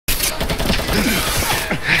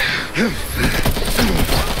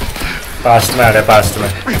Past में आ रहा है, पास्ट में।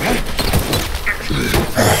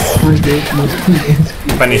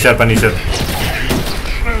 Punisher Punisher.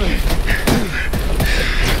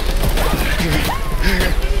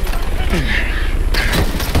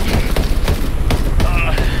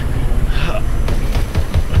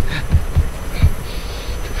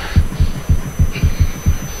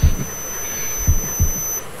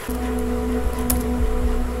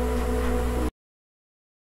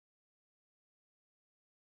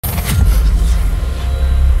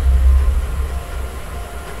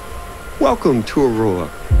 Welcome to Aurora,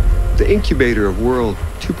 the incubator of World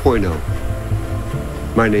 2.0.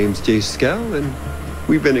 My name's Jay Skell, and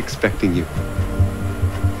we've been expecting you.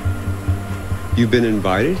 You've been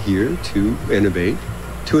invited here to innovate,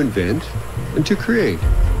 to invent, and to create.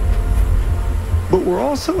 But we're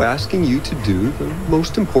also asking you to do the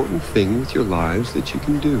most important thing with your lives that you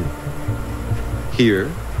can do. Here,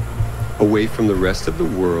 away from the rest of the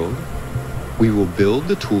world, we will build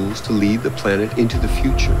the tools to lead the planet into the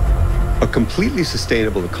future. A completely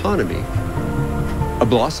sustainable economy, a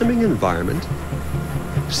blossoming environment,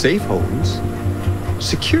 safe homes,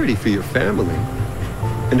 security for your family,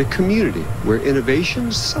 and a community where innovation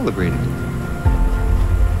is celebrated.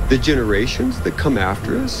 The generations that come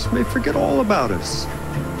after us may forget all about us,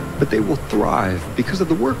 but they will thrive because of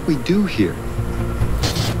the work we do here.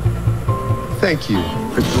 Thank you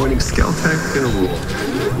for joining Skeltech in Aurora.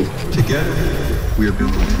 Together, we are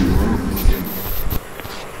building two worlds.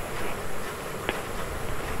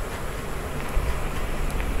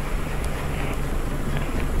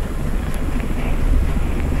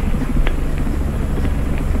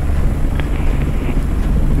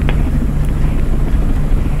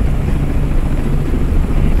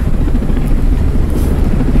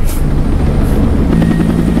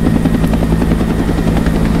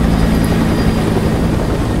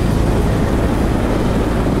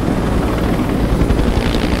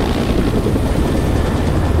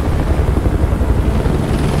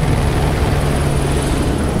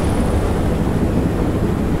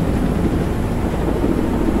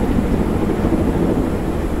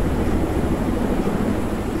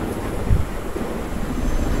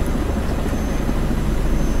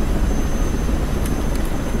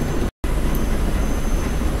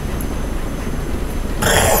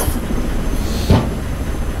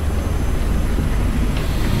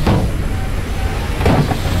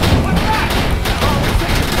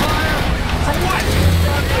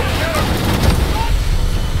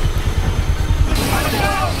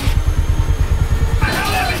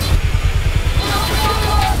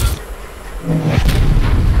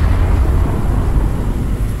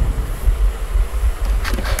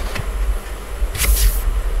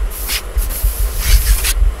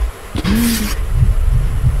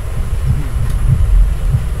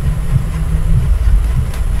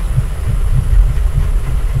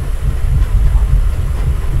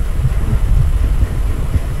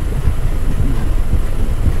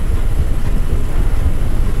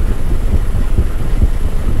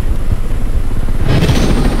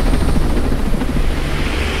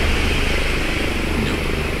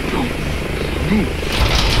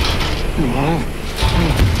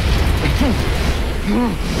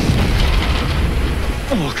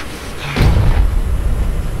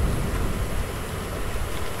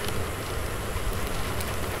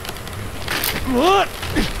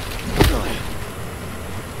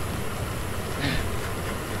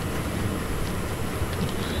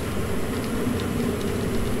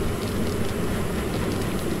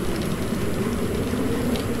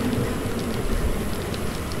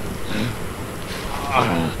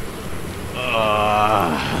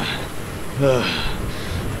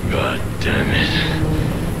 God damn it.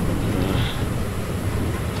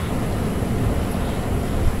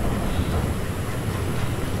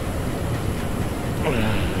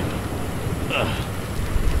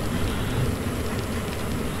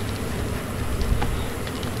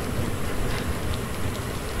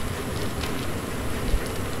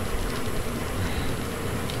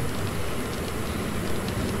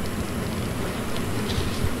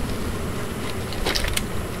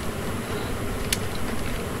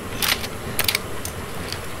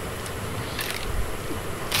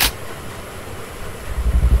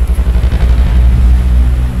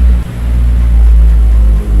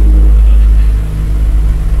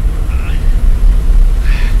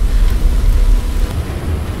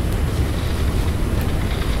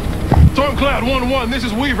 Cloud 1-1, this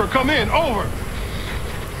is Weaver, come in, over.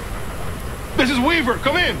 This is Weaver,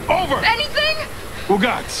 come in, over. Anything?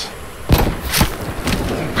 Ugats.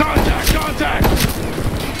 Contact, contact.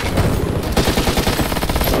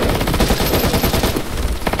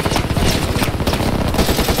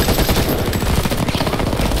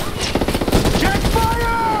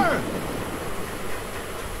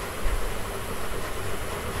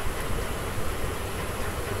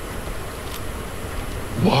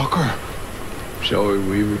 Walker. Shall we,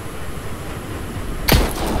 Weaver?